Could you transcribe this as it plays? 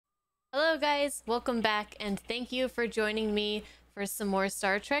Hello guys, welcome back and thank you for joining me for some more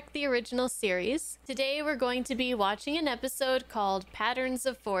Star Trek the Original Series. Today we're going to be watching an episode called Patterns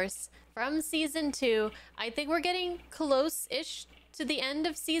of Force from Season 2. I think we're getting close-ish to the end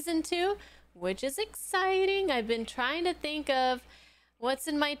of Season 2, which is exciting. I've been trying to think of what's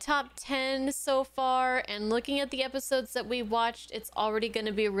in my top 10 so far, and looking at the episodes that we watched, it's already going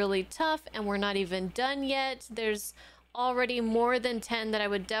to be really tough and we're not even done yet. There's already more than 10 that I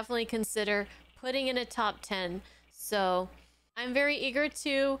would definitely consider putting in a top 10. So I'm very eager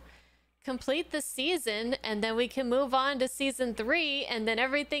to complete the season, and then we can move on to season 3 and then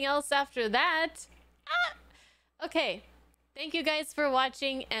everything else after that. Okay, thank you guys for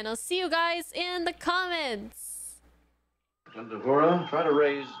watching, and I'll see you guys in the comments. Uhura, try to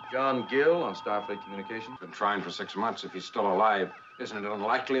raise John Gill on Starfleet Communications. Been trying for 6 months. If he's still alive, isn't it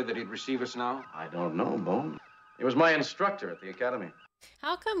unlikely that he'd receive us now? I don't know, Bone. He was my instructor at the academy.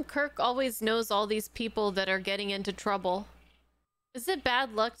 How come Kirk always knows all these people that are getting into trouble? Is it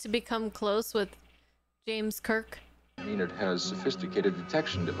bad luck to become close with James Kirk? It has sophisticated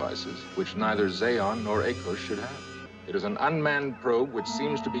detection devices, which neither Zeon nor Akos should have. It is an unmanned probe which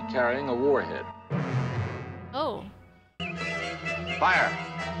seems to be carrying a warhead. Oh. Fire!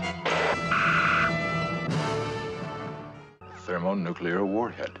 Thermonuclear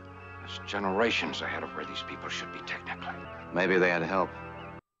warhead. It's generations ahead of where these people should be technically. Maybe they had help.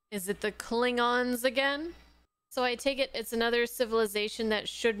 Is it the Klingons again? So I take it it's another civilization that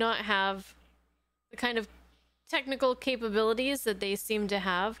should not have the kind of technical capabilities that they seem to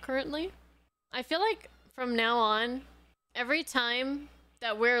have currently. I feel like from now on, every time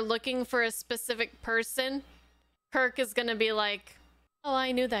that we're looking for a specific person, Kirk is gonna be like, oh,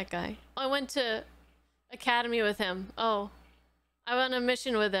 I knew that guy. I went to academy with him. Oh, I went on a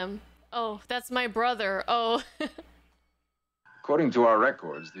mission with him. Oh, that's my brother. Oh. According to our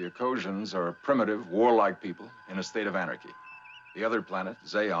records, the Akosians are primitive, warlike people in a state of anarchy. The other planet,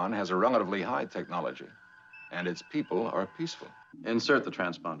 Zeon, has a relatively high technology, and its people are peaceful. Insert the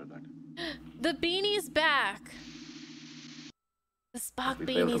transponder, Doctor. The beanie's back. The Spock If we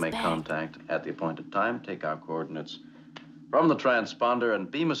fail to beanie's make back. contact at the appointed time, take our coordinates from the transponder and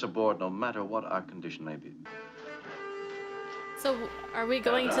beam us aboard no matter what our condition may be. So, are we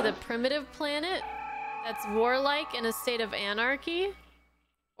going to the primitive planet that's warlike in a state of anarchy?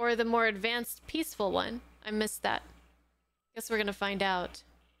 Or the more advanced, peaceful one? I missed that. Guess we're gonna find out.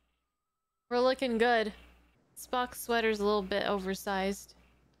 We're looking good. Spock's sweater's a little bit oversized.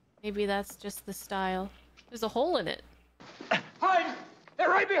 Maybe that's just the style. There's a hole in it. Hide! They're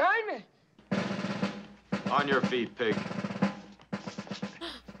right behind me! On your feet, pig.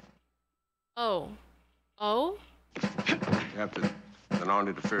 Oh. Oh? Captain, the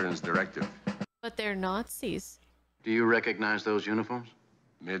non-interference directive. But they're Nazis. Do you recognize those uniforms?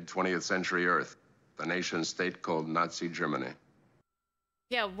 Mid-20th century Earth. The nation-state called Nazi Germany.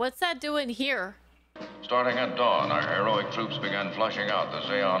 Yeah, what's that doing here? Starting at dawn, our heroic troops began flushing out the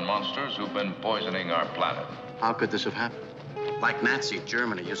Zeon monsters who've been poisoning our planet. How could this have happened? Like Nazi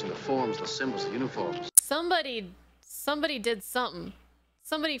Germany, using the forms, the symbols, the uniforms. Somebody did something.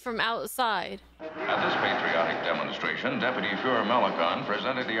 Somebody from outside. At this patriotic demonstration, Deputy Fuhrer Melikon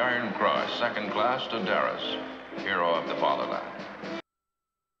presented the Iron Cross, second class, to Darius, hero of the fatherland.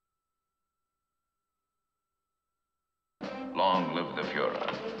 Long live the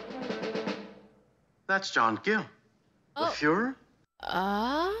Fuhrer. That's John Gill. The Oh. Fuhrer?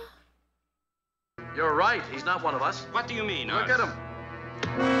 You're right. He's not one of us. What do you mean, Look at him.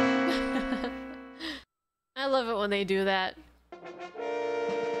 I love it when they do that.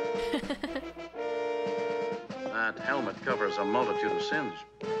 That helmet covers a multitude of sins.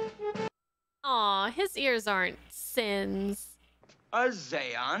 Aw, his ears aren't sins. A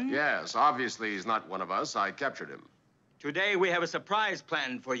Zeon? Yes, obviously he's not one of us. I captured him. Today we have a surprise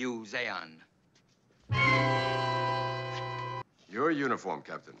planned for you, Zeon. Your uniform,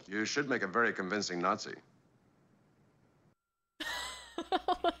 Captain. You should make a very convincing Nazi.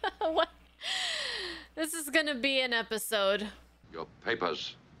 What? This is gonna be an episode. Your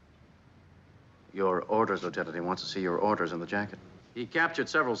papers. Your orders, Lieutenant. He wants to see your orders in the jacket. He captured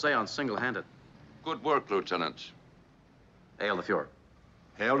several Zeons single-handed. Good work, Lieutenant. Hail the Fuhrer.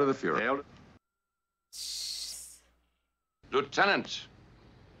 Hail to the Fuhrer. Hail to... Lieutenant!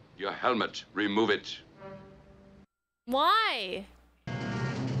 Your helmet. Remove it. Why?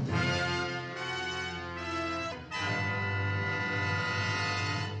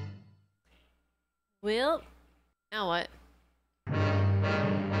 Well, now what?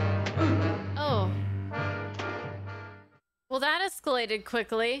 Oh. Well, that escalated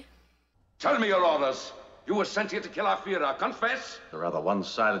quickly. Tell me your orders. You were sent here to kill our Führer. Confess! A rather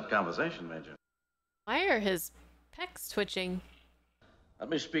one-sided conversation, Major. Why are his pecs twitching? Let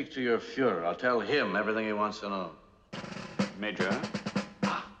me speak to your Fuhrer. I'll tell him everything he wants to know. Major,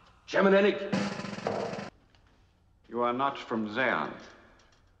 Chairman Hennig! you are not from Zeon.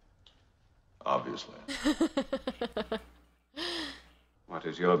 Obviously. What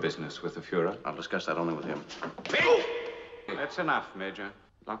is your business with the Führer? I'll discuss that only with him. That's enough, Major.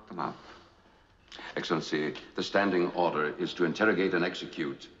 Lock them up. Excellency, the standing order is to interrogate and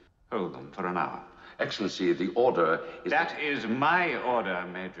execute. Hold them for an hour. Excellency, the order is... That is my order,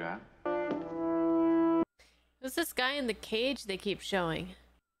 Major. Who's this guy in the cage they keep showing?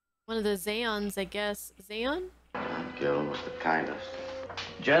 One of the Zeons, I guess. Zeon? Gil was the kindest,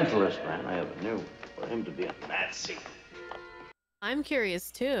 gentlest man I ever knew. For him to be a Nazi. I'm curious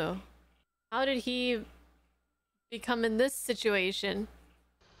too. How did he become in this situation?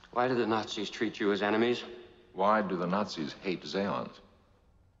 Why do the Nazis treat you as enemies? Why do the Nazis hate Zeons?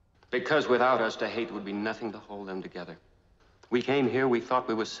 Because without us, the hate would be nothing to hold them together. We came here, we thought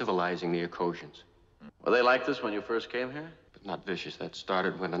we were civilizing the Ecosians. Were they like this when you first came here? But not vicious. That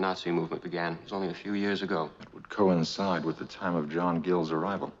started when the Nazi movement began. It was only a few years ago. It would coincide with the time of John Gill's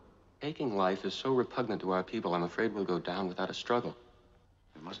arrival. Taking life is so repugnant to our people, I'm afraid we'll go down without a struggle.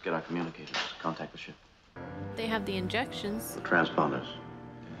 We must get our communicators. Contact the ship. They have the injections. The transponders.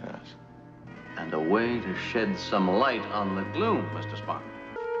 Yes. And a way to shed some light on the gloom, Mr. Spock.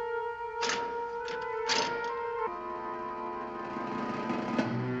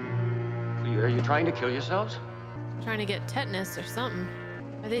 Are you trying to kill yourselves? Trying to get tetanus or something.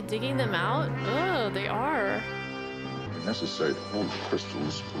 Are they digging them out? Oh, they are. It's necessary to hold the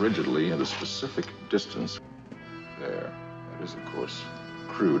crystals rigidly at a specific distance. There. That is, of course,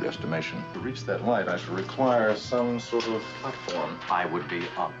 crude estimation. To reach that light, I shall require some sort of platform. I would be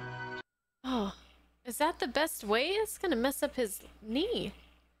up. Oh, is that the best way? It's gonna mess up his knee.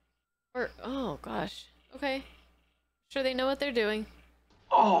 Or, oh gosh. Okay. Sure they know what they're doing.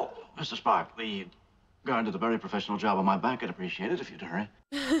 Oh, Mr. Spock, the guard did a very professional job on my back. I'd appreciate it if you'd hurry.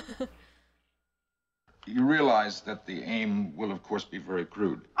 You realize that the aim will, of course, be very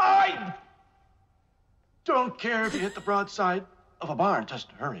crude. I don't care if you hit the broadside of a barn.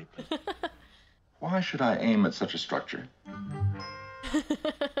 Just hurry, please. Why should I aim at such a structure?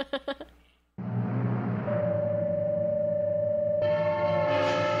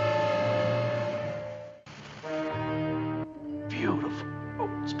 Beautiful. Oh,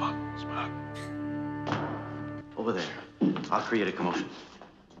 Spock. Over there. I'll create a commotion.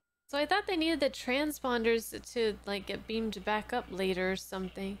 So I thought they needed the transponders to, like, get beamed back up later or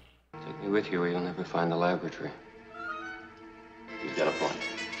something. Take me with you or you'll never find the laboratory. He's got a point.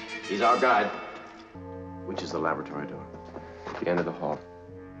 He's our guide. Which is the laboratory door? At the end of the hall.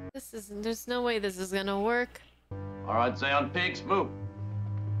 There's no way this is gonna work. All right, Zeon pigs, move.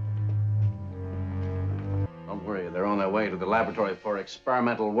 Don't worry, they're on their way to the laboratory for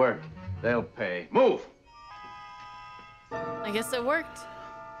experimental work. They'll pay. Move! I guess it worked.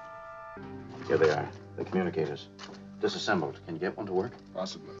 Here they are, the communicators. Disassembled. Can you get one to work?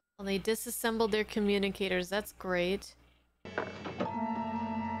 Possibly. Well, they disassembled their communicators. That's great.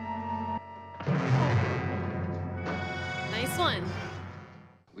 Nice one.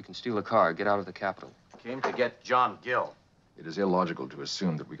 We can steal a car, get out of the capital. Came to get John Gill. It is illogical to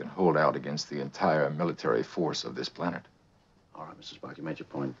assume that we can hold out against the entire military force of this planet. All right, Mr. Spock, you made your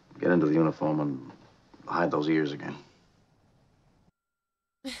point. Get into the uniform and hide those ears again.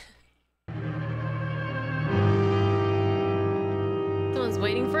 Someone's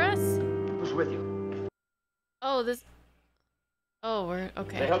waiting for us? Who's with you? Oh, this... Oh, we're... They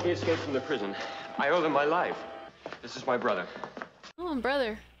Okay. helped me escape from the prison. I owe them my life. This is my brother. Oh,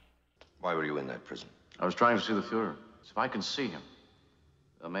 brother. Why were you in that prison? I was trying to see the Fuhrer. If I can see him,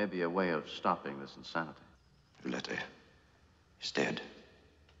 there may be a way of stopping this insanity. Ulette is dead.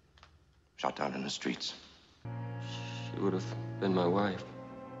 Shot down in the streets. She would have been my wife.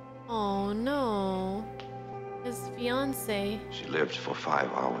 Oh, no. His fiancée. She lived for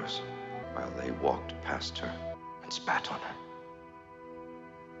 5 hours while they walked past her and spat on her.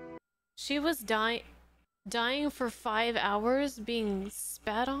 She was dying for 5 hours, being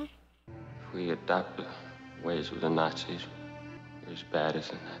spat on? If we adopt the ways of the Nazis, we're as bad as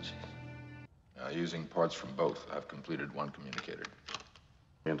the Nazis. Using parts from both, I've completed one communicator.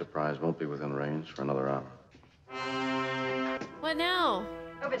 The Enterprise won't be within range for another hour. What now?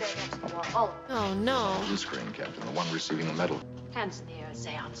 Over there next to the wall. Oh, Oh, no. This screen, Captain, the one receiving the medal. hands in the air,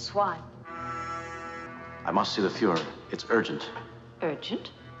 Zeon swine. I must see the Fuhrer. It's urgent.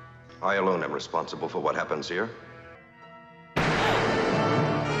 Urgent? I alone am responsible for what happens here.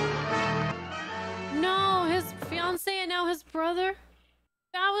 No, now his brother?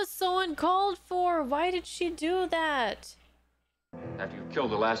 That was so uncalled for. Why did she do that? After you've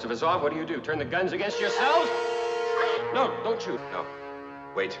killed the last of us off, what do? Turn the guns against yourselves? No, don't shoot. No.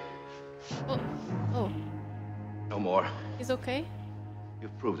 Wait. Oh. No more. He's okay?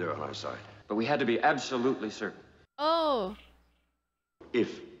 You've proved they're on our side. But we had to be absolutely certain. Oh.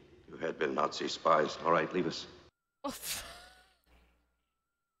 If you had been Nazi spies, all right, leave us.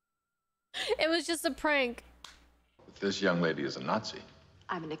 It was just a prank. If this young lady is a Nazi.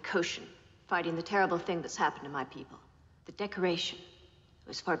 I'm an Ekoshan, fighting the terrible thing that's happened to my people. The decoration. It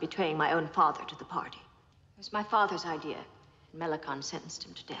was for betraying my own father to the party. It was my father's idea, and Melikon sentenced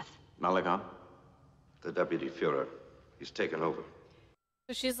him to death. Melikon? The deputy Fuhrer. He's taken over.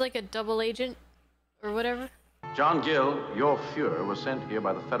 So she's like a double agent or whatever? John Gill, your Fuhrer, was sent here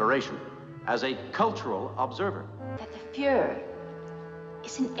by the Federation as a cultural observer. That the Fuhrer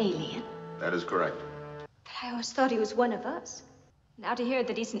is an alien? That is correct. But I always thought he was one of us. Now to hear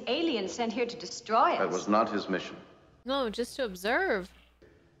that he's an alien sent here to destroy us. That was not his mission. No, just to observe.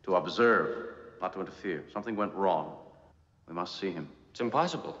 To observe, not to interfere. Something went wrong. We must see him. It's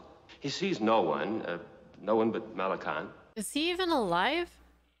impossible. He sees no one but Melikon. Is he even alive?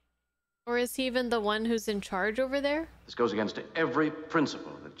 Or is he even the one who's in charge over there? This goes against every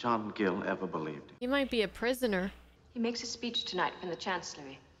principle that John Gill ever believed in. He might be a prisoner. He makes a speech tonight from the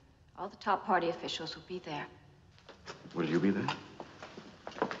Chancellery. All the top party officials will be there. Will you be there?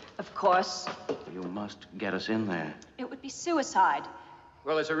 Of course. You must get us in there. It would be suicide.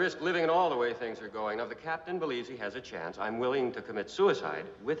 Well, it's a risk living in all the way things are going. Now, if the captain believes he has a chance, I'm willing to commit suicide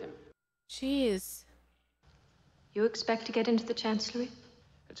with him. Jeez. You expect to get into the Chancellery?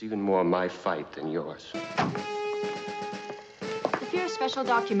 It's even more my fight than yours. The Fuhrer Special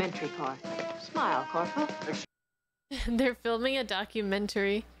Documentary Corps. Smile, Corporal. They're filming a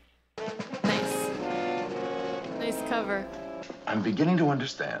documentary. Nice. Nice cover. I'm beginning to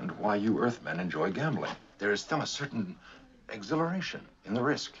understand why you Earthmen enjoy gambling. There is still a certain exhilaration in the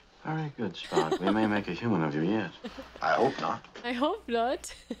risk. Very good, Spock. We may make a human of you yet. I hope not. I hope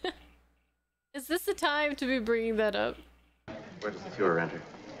not. Is this the time to be bringing that up? Where does the Fuhrer enter?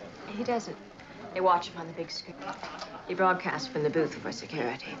 He doesn't. They watch him on the big screen. He broadcasts from the booth for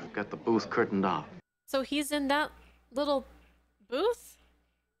security. We've got the booth curtained off. So he's in that little booth?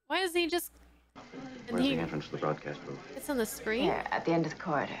 Why is he just... Where's the entrance to the broadcast booth? It's on the screen? Here, at the end of the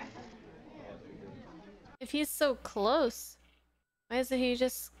corridor. If he's so close, why doesn't he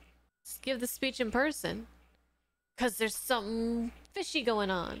just give the speech in person? Because there's something fishy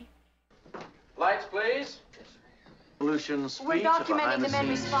going on. Lights, please. Solution speech. We're documenting the men behind-the-scenes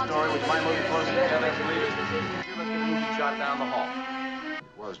responsible story, which for might move the closer shooting. together, please. Let's get a movie shot down the hall.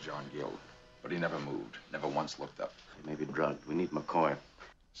 It was John Gill, but he never moved, never once looked up. He may be drugged. We need McCoy.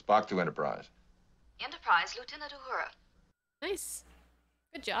 Spock to Enterprise. Enterprise, Lieutenant Uhura. Nice.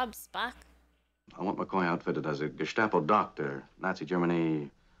 Good job, Spock. I want McCoy outfitted as a Gestapo doctor, Nazi Germany,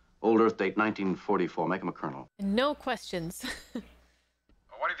 Old Earth date 1944. Make him a colonel. No questions.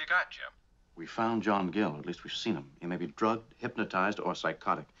 What have you got, Jim? We found John Gill, or at least we've seen him. He may be drugged, hypnotized, or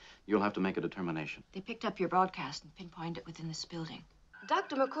psychotic. You'll have to make a determination. They picked up your broadcast and pinpointed it within this building.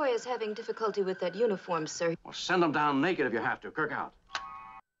 Dr. McCoy is having difficulty with that uniform, sir. Or send him down naked if you have to. Kirk out.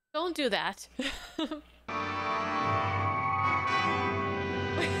 Don't do that.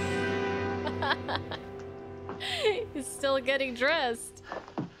 He's still getting dressed.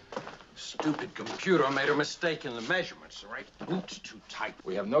 Stupid computer made a mistake in the measurements. The right boot's too tight.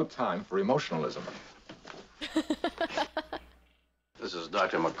 We have no time for emotionalism. This is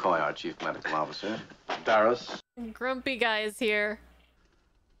Dr. McCoy, our chief medical officer. Darris. Grumpy guy is here.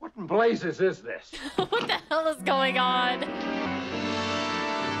 What in blazes is this? What the hell is going on?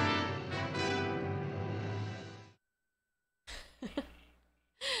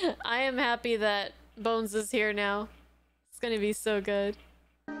 I am happy that Bones is here now. It's gonna be so good.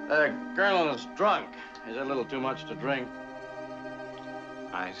 The colonel is drunk. He's had a little too much to drink.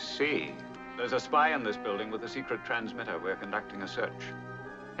 I see. There's a spy in this building with a secret transmitter. We're conducting a search.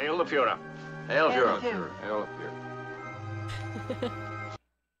 Hail the Fuhrer. Hail, Fuhrer. Hail, Fuhrer.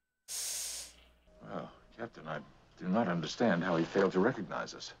 Well, Captain, I do not understand how he failed to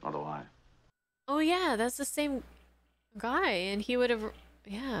recognize us. Nor do I. Oh yeah, that's the same guy, and he would have,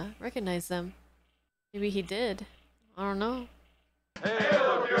 yeah, recognized them. Maybe he did. I don't know.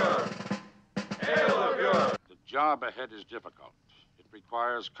 Hail the Fuhrer! Hail the Fuhrer! The job ahead is difficult. It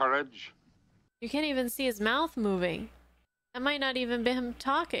requires courage. You can't even see his mouth moving. That might not even be him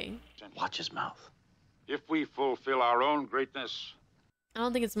talking. Watch his mouth. If we fulfill our own greatness... I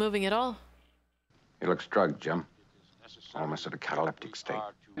don't think it's moving at all. He looks drugged, Jim. Almost at a cataleptic state.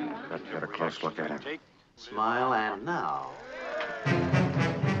 Got to get a close look at him. Smile, and now. The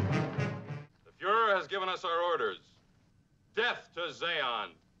Fuhrer has given us our orders. Death to Zeon!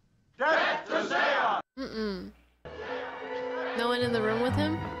 Death to Zeon! No one in the room with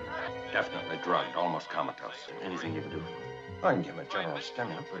him? Definitely drugged, almost comatose. Anything you can do. I can give him a general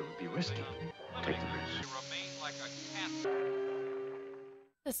stimulant, but it would be risky. Take the risk.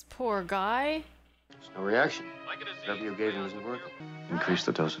 This poor guy. There's no reaction. Whatever you gave him isn't working. Increase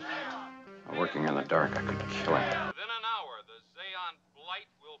the dosage. Working in the dark, I could kill him. Within an hour, the Zeon blight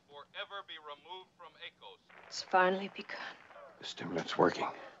will forever be removed from Akos. It's finally begun. The stimulant's working.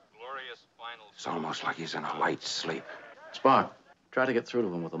 Glorious final. It's almost like he's in a light sleep. Spock, try to get through to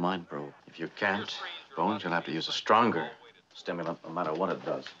him with a mind probe. If you can't, Bones, you'll have to use a stronger stimulant, no matter what it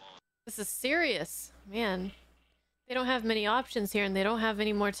does. This is serious. Man. They don't have many options here, and they don't have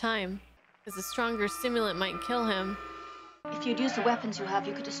any more time. Because a stronger stimulant might kill him. If you'd use the weapons you have,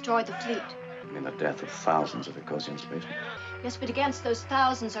 you could destroy the fleet. I mean, the death of thousands of Ecosian spacemen. Yes, but against those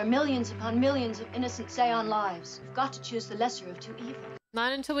thousands are millions upon millions of innocent Zeon lives. We've got to choose the lesser of two evils.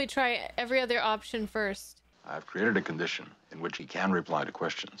 Not until we try every other option first. I've created a condition in which he can reply to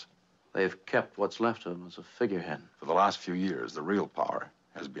questions. They've kept what's left of him as a figurehead. For the last few years, the real power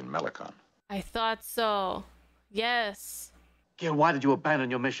has been Melicon. I thought so. Yes. Gil, why did you abandon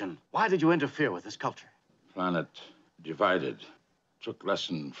your mission? Why did you interfere with this culture? Planet divided. Took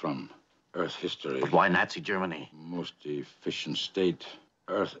lesson from Earth history. But why Nazi Germany? Most efficient state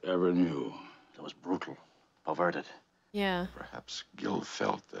Earth ever knew. It was brutal, perverted. Yeah. Perhaps Gil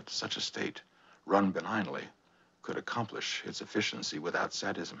felt that such a state, run benignly, could accomplish its efficiency without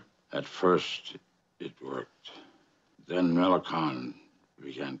sadism. At first, it worked. Then Melicon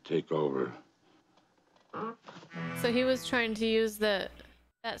began to take over. So he was trying to use that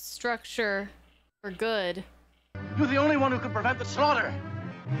structure for good. You're the only one who could prevent the slaughter.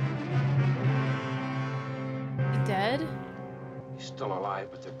 He dead? He's still alive,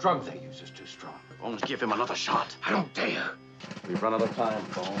 but the drug they use is too strong. Bones, give him another shot. I don't dare. We've run out of time,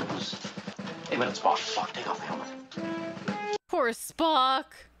 Bones. A minute, Spock. Spock, take off the helmet. Poor Spock.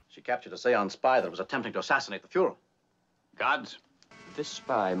 She captured a Zeon spy that was attempting to assassinate the Fuhrer. Guards, This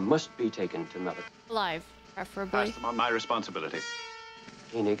spy must be taken to Melicon. Alive, preferably. pass them on my responsibility.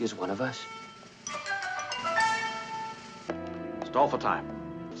 Koenig is one of us. Stall for time.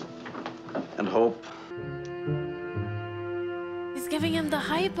 And hope. He's giving him the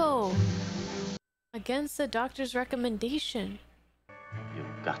hypo. Against the doctor's recommendation.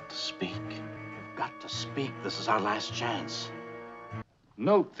 You've got to speak. You've got to speak. This is our last chance.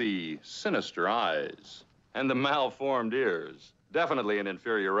 Note the sinister eyes and the malformed ears. Definitely an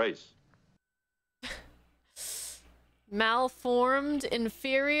inferior race. Malformed,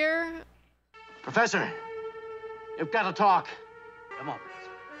 inferior? Professor, you've got to talk. Come on.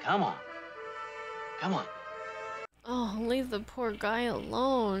 Come on. Come on. Oh, leave the poor guy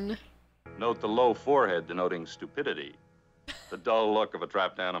alone. Note the low forehead denoting stupidity. The dull look of a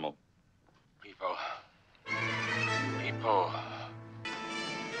trapped animal. People. People.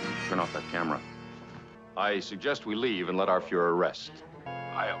 Turn off that camera. I suggest we leave and let our Fuhrer rest.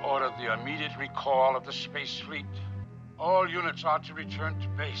 I ordered the immediate recall of the space fleet. All units are to return to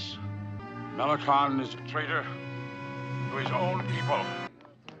base. Melicon is a traitor to his own people.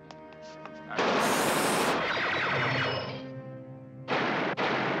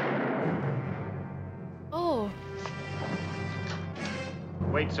 Oh.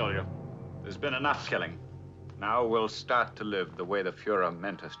 Wait, soldier. There's been enough killing. Now we'll start to live the way the Fuhrer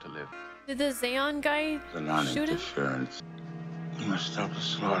meant us to live. Did the Zeon guy The shoot him? non-interference. We must stop the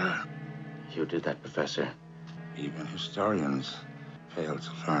slaughter. You did that, Professor. Even historians fail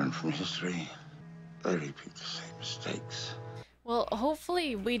to learn from history. They repeat the same mistakes. Well,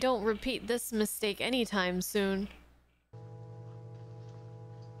 hopefully we don't repeat this mistake anytime soon.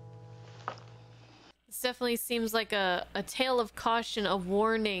 This definitely seems like a tale of caution, a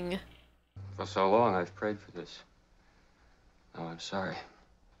warning. For so long, I've prayed for this. Now I'm sorry.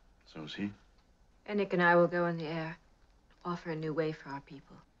 So is he. Enoch and I will go in the air. Offer a new way for our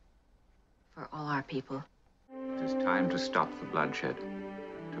people. For all our people. It is time to stop the bloodshed.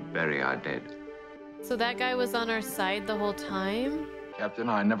 To bury our dead. So that guy was on our side the whole time? Captain,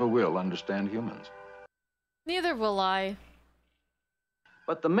 I never will understand humans. Neither will I.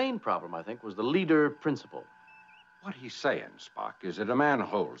 But the main problem, I think, was the leader principle. What he's saying, Spock, is that a man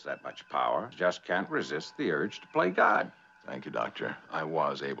holds that much power, just can't resist the urge to play God. Thank you, Doctor. I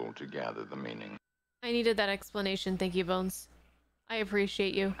was able to gather the meaning. I needed that explanation, thank you, Bones. I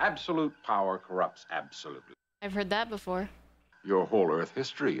appreciate you. Absolute power corrupts absolutely. I've heard that before. Your whole Earth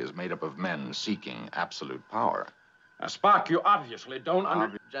history is made up of men seeking absolute power. Spock, you obviously don't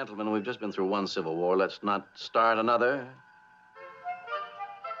Gentlemen, we've just been through one civil war. Let's not start another.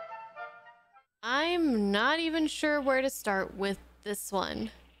 I'm not even sure where to start with this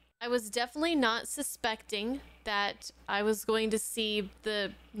one. I was definitely not suspecting that I was going to see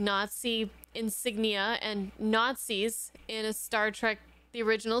the Nazi insignia and Nazis in a Star Trek the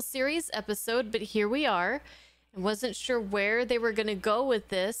original series episode, but here we are. I wasn't sure where they were going to go with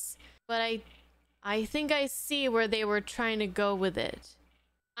this, but I think I see where they were trying to go with it.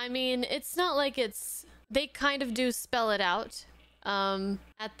 I mean, it's not like it's... They kind of do spell it out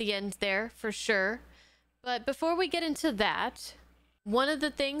at the end there, for sure. But before we get into that, one of the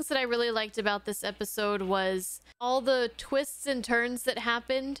things that I really liked about this episode was all the twists and turns that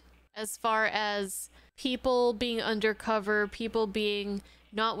happened as far as people being undercover, people being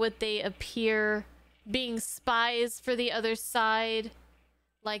not what they appear, being spies for the other side,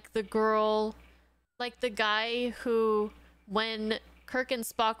 like the girl, like the guy who, when Kirk and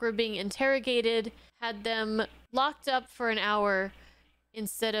Spock were being interrogated, had them locked up for an hour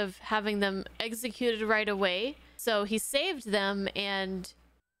instead of having them executed right away. So he saved them, and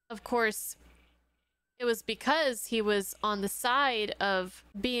of course, it was because he was on the side of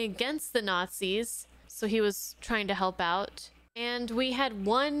being against the Nazis, so he was trying to help out. And we had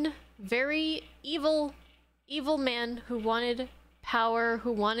one very evil man who wanted power,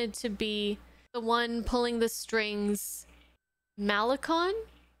 who wanted to be the one pulling the strings. Malakon?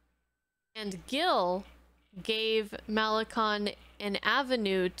 And Gil gave Malakon an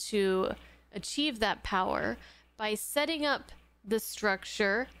avenue to achieve that power by setting up the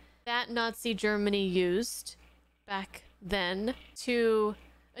structure that Nazi Germany used back then to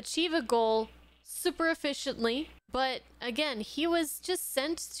achieve a goal super efficiently. But again, he was just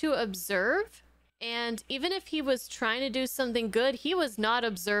sent to observe, and even if he was trying to do something good, he was not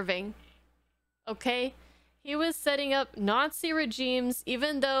observing. Okay? He was setting up Nazi regimes,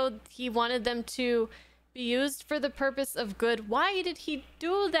 even though he wanted them to be used for the purpose of good. Why did he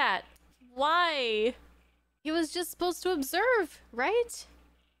do that? Why? He was just supposed to observe, right?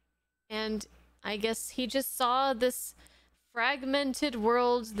 And I guess he just saw this fragmented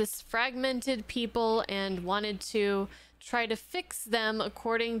world, this fragmented people, and wanted to try to fix them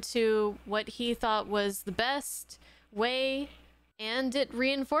according to what he thought was the best way. And it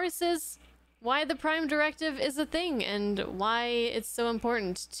reinforces why the Prime Directive is a thing and why it's so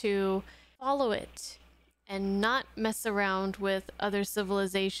important to follow it and not mess around with other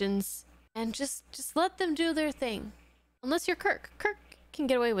civilizations and just let them do their thing. Unless you're Kirk. Kirk can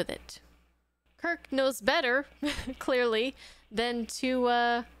get away with it. Kirk knows better, clearly, than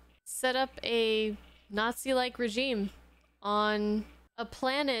to set up a Nazi-like regime on a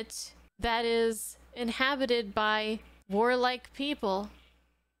planet that is inhabited by warlike people.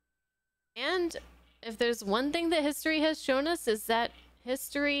 And if there's one thing that history has shown us, is that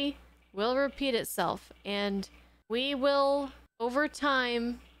history will repeat itself, and we will, over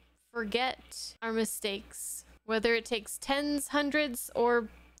time, forget our mistakes. Whether it takes tens, hundreds, or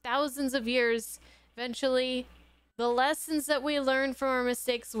thousands of years, eventually the lessons that we learn from our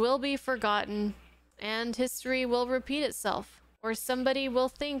mistakes will be forgotten, and history will repeat itself. Or somebody will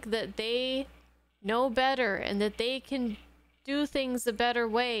think that they know better and that they can do things a better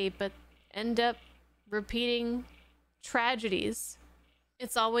way, but end up repeating tragedies.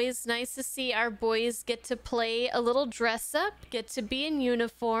 It's always nice to see our boys get to play a little dress up, get to be in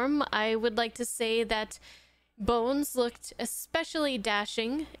uniform. I would like to say that Bones looked especially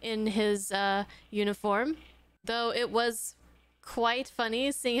dashing in his uniform, though it was quite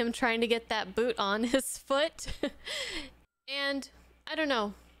funny seeing him trying to get that boot on his foot. And I don't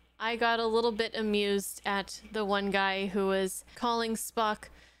know, I got a little bit amused at the one guy who was calling Spock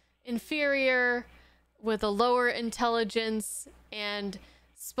inferior with a lower intelligence, and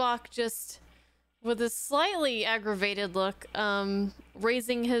Spock just with a slightly aggravated look,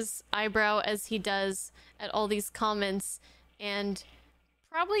 raising his eyebrow as he does at all these comments, and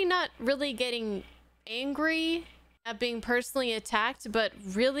probably not really getting angry at being personally attacked, but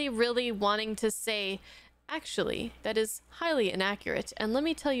really wanting to say, actually, that is highly inaccurate, and let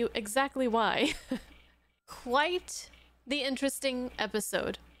me tell you exactly why. Quite the interesting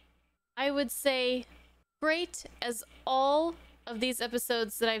episode. I would say great as all of these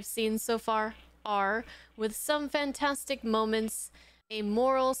episodes that I've seen so far are, with some fantastic moments, a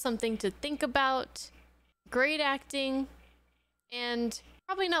moral, something to think about, great acting, and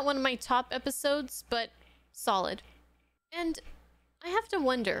probably not one of my top episodes, but solid. And I have to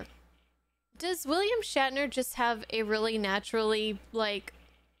wonder, does William Shatner just have a really naturally, like,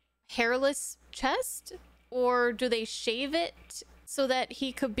 hairless chest? Or do they shave it so that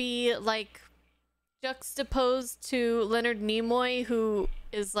he could be, like, juxtaposed to Leonard Nimoy, who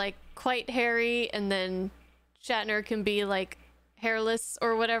is like quite hairy, and then Shatner can be like hairless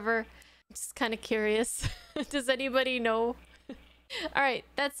or whatever. I'm just kind of curious. Does anybody know? All right,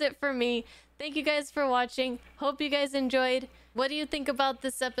 that's it for me. Thank you guys for watching. Hope you guys enjoyed. What do you think about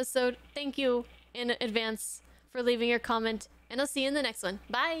this episode? Thank you in advance for leaving your comment, and I'll see you in the next one.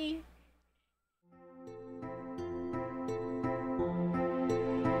 Bye!